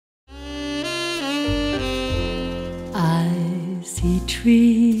see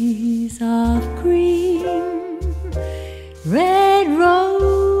trees of green, red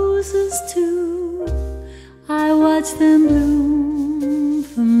roses too. I watch them bloom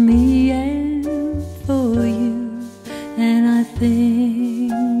for me and for you, and I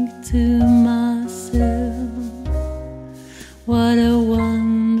think to myself, what a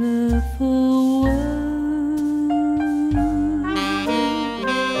wonderful world.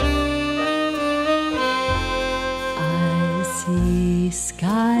 I see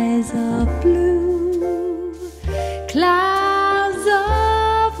skies of blue, clouds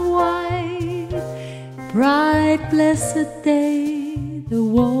of white, bright blessed day, the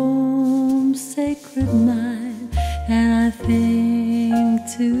warm sacred night, and I think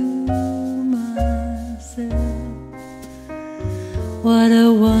to myself, what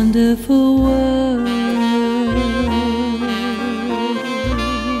a wonderful world.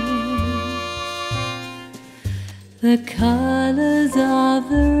 The colors of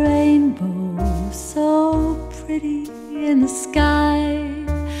the rainbow, so pretty in the sky,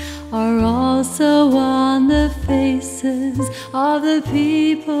 are also on the faces of the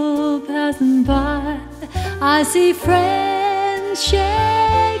people passing by. I see friends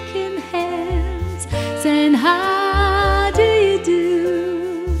shaking hands, saying, how do you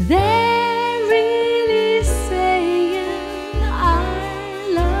do? They're really saying, I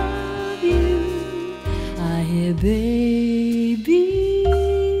love you. I hear babies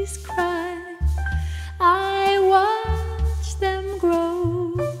cry, I watch them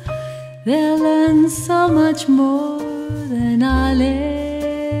grow. They'll learn so much more than I'll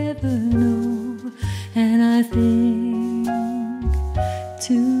ever know, and I think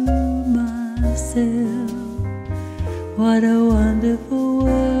to myself, what a wonderful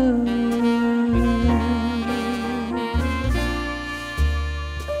world.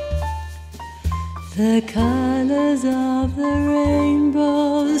 The colors of the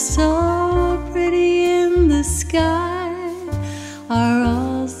rainbow, so pretty in the sky, are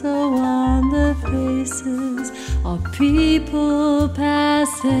also on the faces of people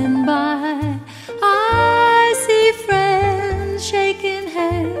passing by. I see friends shaking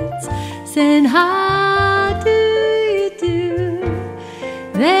hands, saying, how do you do?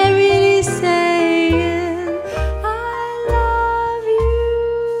 They're really saying, I love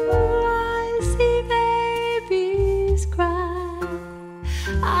you. I see babies cry,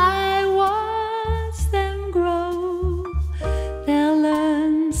 I watch them grow. They'll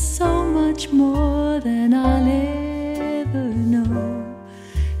learn so much more than I'll ever know,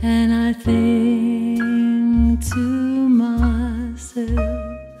 and I think